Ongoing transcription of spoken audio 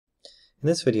In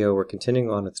this video, we're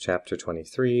continuing on with Chapter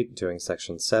 23, doing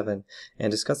Section 7, and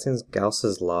discussing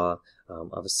Gauss's law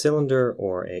of a cylinder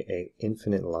or a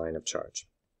infinite line of charge.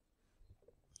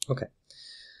 Okay,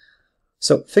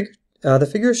 so the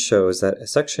figure shows that a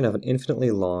section of an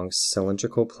infinitely long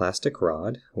cylindrical plastic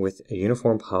rod with a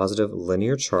uniform positive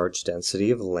linear charge density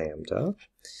of lambda.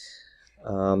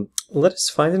 Let us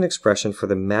find an expression for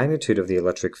the magnitude of the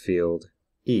electric field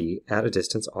E at a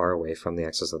distance r away from the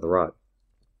axis of the rod.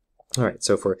 Alright,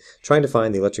 so if we're trying to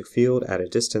find the electric field at a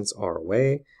distance r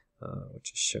away,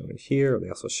 which is shown here, we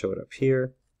also show it up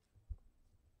here,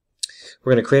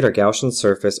 we're going to create our Gaussian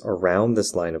surface around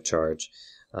this line of charge,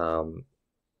 and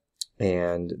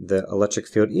the electric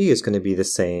field E is going to be the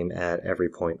same at every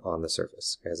point on the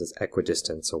surface, as it's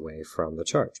equidistance away from the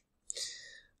charge.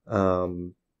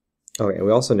 Okay, and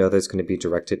we also know that it's going to be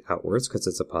directed outwards because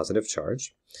it's a positive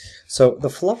charge. So the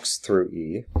flux through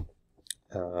E,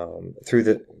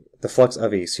 the flux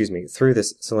of E, through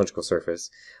this cylindrical surface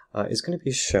is going to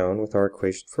be shown with our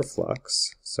equation for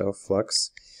flux. So flux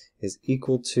is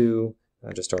equal to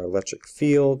just our electric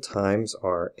field times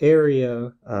our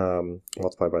area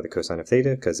multiplied by the cosine of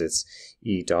theta, because it's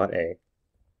E dot A.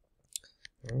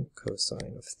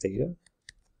 Cosine of theta.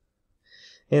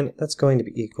 And that's going to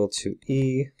be equal to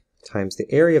E times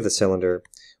the area of the cylinder,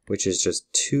 which is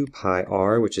just 2 pi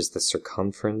r, which is the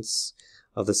circumference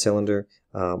of the cylinder,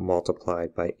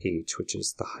 multiplied by h, which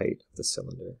is the height of the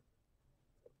cylinder.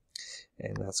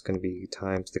 And that's going to be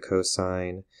times the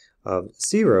cosine of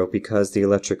 0, because the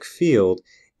electric field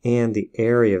and the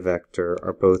area vector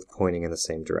are both pointing in the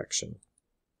same direction.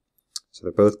 So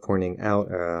they're both pointing out,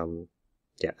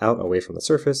 out away from the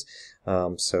surface,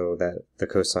 so that the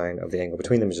cosine of the angle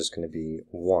between them is just going to be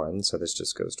 1. So this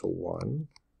just goes to 1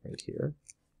 right here.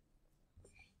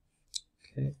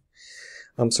 Okay.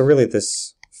 So really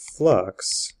this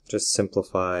flux just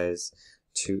simplifies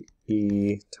to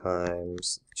E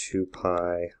times 2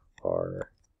 pi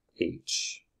r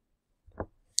h.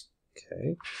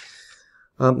 Okay.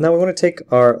 Now we want to take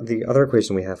the other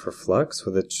equation we have for flux,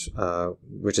 which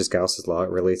is Gauss's law. It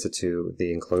relates it to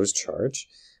the enclosed charge.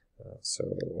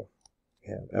 So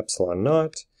we have epsilon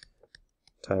naught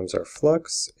times our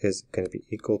flux is going to be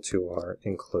equal to our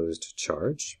enclosed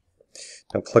charge.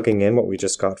 Now plugging in what we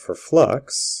just got for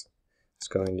flux, it's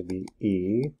going to be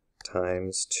E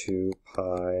times 2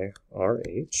 pi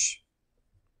RH.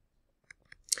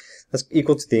 That's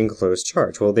equal to the enclosed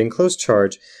charge. Well, the enclosed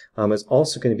charge is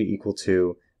also going to be equal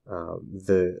to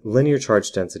the linear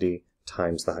charge density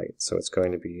times the height. So it's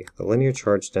going to be the linear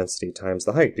charge density times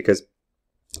the height, because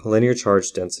linear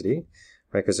charge density,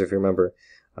 right, because if you remember,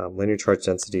 linear charge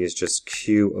density is just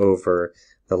Q over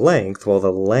the length. Well,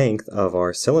 the length of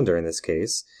our cylinder in this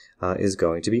case is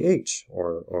going to be h,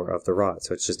 or of the rod,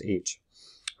 so it's just h.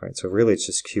 All right, so really it's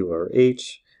just Q over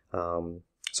h.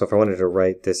 So if I wanted to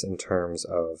write this in terms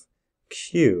of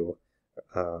Q,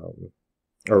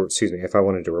 if I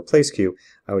wanted to replace Q,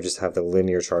 I would just have the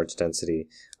linear charge density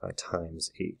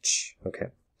times h. Okay.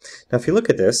 Now if you look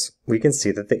at this, we can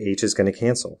see that the h is going to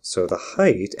cancel, so the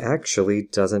height actually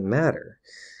doesn't matter.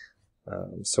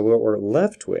 So what we're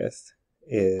left with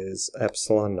is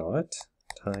epsilon naught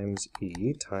times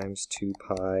E times 2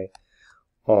 pi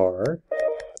r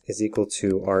is equal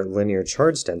to our linear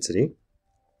charge density.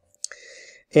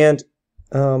 And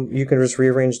you can just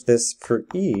rearrange this for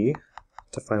E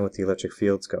to find what the electric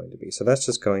field is going to be. So that's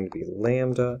just going to be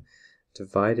lambda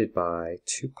divided by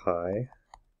 2 pi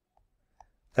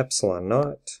epsilon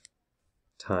naught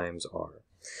times r.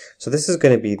 So this is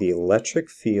going to be the electric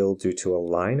field due to a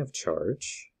line of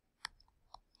charge.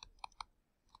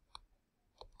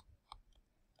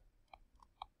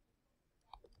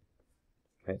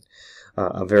 Right?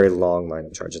 A very long line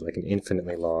of charge, like an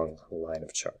infinitely long line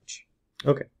of charge.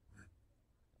 Okay,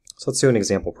 so let's do an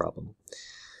example problem.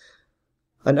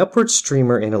 An upward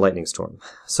streamer in a lightning storm.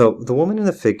 So the woman in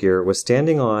the figure was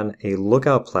standing on a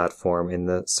lookout platform in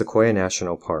the Sequoia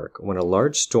National Park when a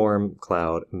large storm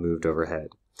cloud moved overhead.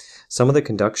 Some of the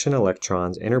conduction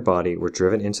electrons in her body were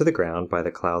driven into the ground by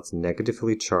the cloud's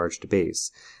negatively charged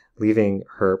base, leaving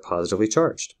her positively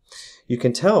charged. You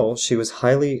can tell she was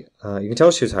highly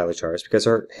charged because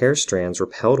her hair strands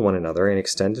repelled one another and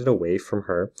extended away from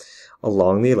her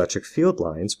along the electric field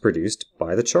lines produced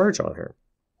by the charge on her.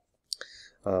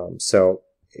 So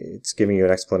it's giving you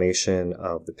an explanation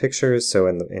of the pictures. So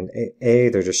in A,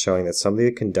 they're just showing that some of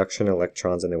the conduction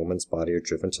electrons in the woman's body are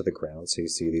driven to the ground. So you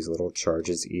see these little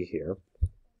charges E here.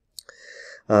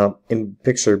 In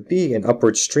picture B, an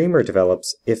upward streamer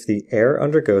develops if the air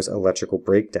undergoes electrical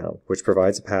breakdown, which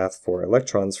provides a path for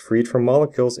electrons freed from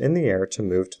molecules in the air to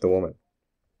move to the woman.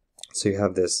 So you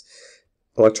have this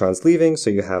electrons leaving, so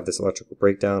you have this electrical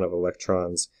breakdown of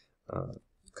electrons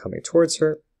coming towards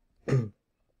her. And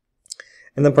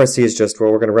then part C is just,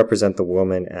 well, we're going to represent the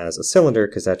woman as a cylinder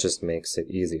because that just makes it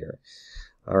easier.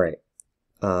 All right.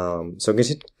 So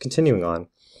continuing on,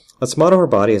 let's model her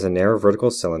body as a narrow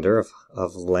vertical cylinder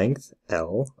of length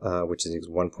L, which is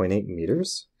 1.8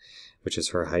 meters, which is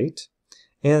her height,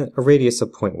 and a radius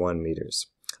of 0.1 meters.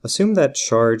 Assume that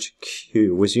charge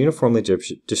Q was uniformly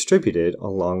distributed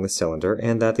along the cylinder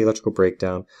and that the electrical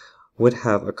breakdown would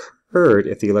have occurred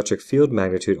if the electric field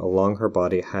magnitude along her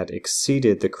body had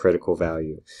exceeded the critical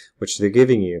value, which they're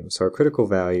giving you. So our critical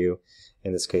value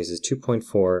in this case is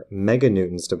 2.4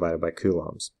 meganewtons divided by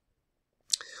coulombs.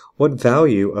 What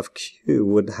value of Q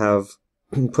would have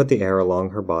put the air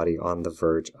along her body on the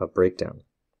verge of breakdown?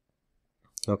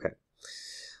 Okay,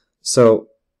 so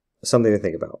something to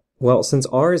think about. Well, since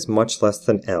R is much less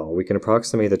than L, we can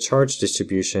approximate the charge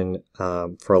distribution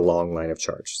for a long line of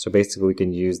charge. So basically we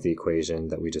can use the equation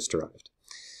that we just derived.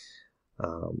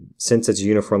 Since it's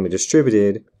uniformly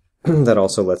distributed, that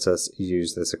also lets us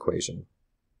use this equation.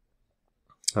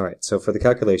 All right, so for the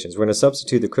calculations, we're going to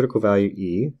substitute the critical value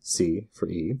E, C for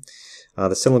E,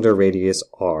 the cylinder radius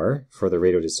R for the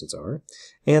radial distance R,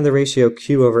 and the ratio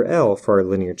Q over L for our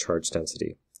linear charge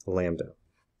density, lambda.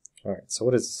 All right, so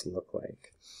what does this look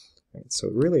like? All right, so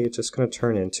really it's just going to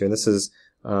turn into, and this is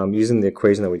using the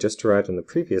equation that we just derived in the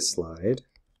previous slide,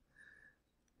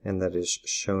 and that is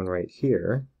shown right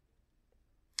here.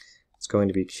 It's going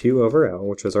to be Q over L,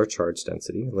 which was our charge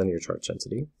density, linear charge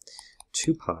density,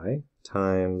 2 pi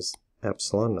times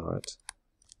epsilon naught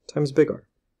times big R.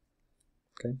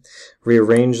 Okay.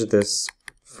 Rearrange this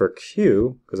for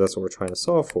Q, because that's what we're trying to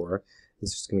solve for.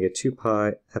 It's just going to get 2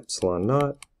 pi epsilon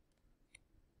naught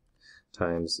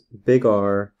times big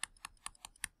R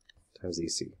times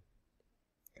EC.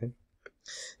 Okay.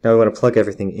 Now we want to plug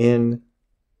everything in,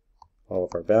 all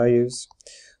of our values.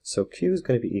 So Q is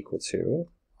going to be equal to,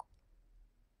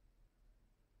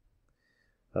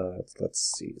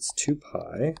 let's see, it's 2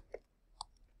 pi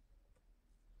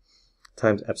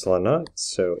times epsilon naught,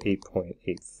 so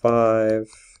 8.85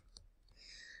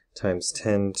 times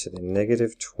 10 to the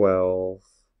negative 12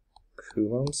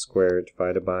 coulomb squared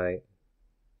divided by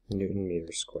Newton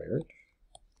meter squared,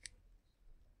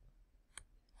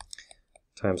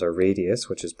 times our radius,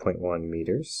 which is 0.1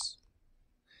 meters,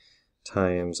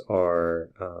 times our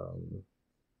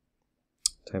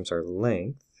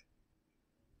length.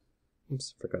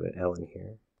 Oops, forgot an L in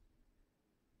here.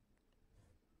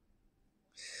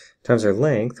 Times our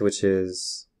length, which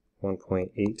is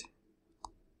 1.8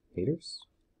 meters,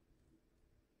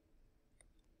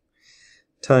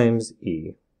 times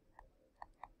E,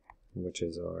 which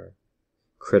is our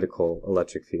critical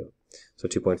electric field. So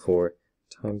 2.4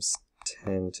 times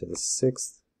 10 to the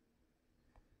 6th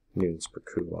newtons per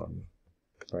coulomb.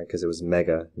 All right, because it was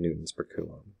mega newtons per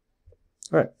coulomb.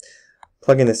 All right,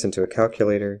 plugging this into a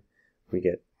calculator, we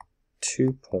get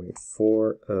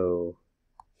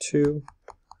 2.402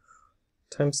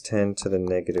 times 10 to the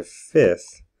negative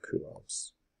 5th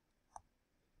coulombs.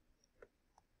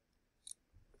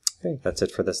 Okay, that's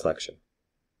it for this lecture.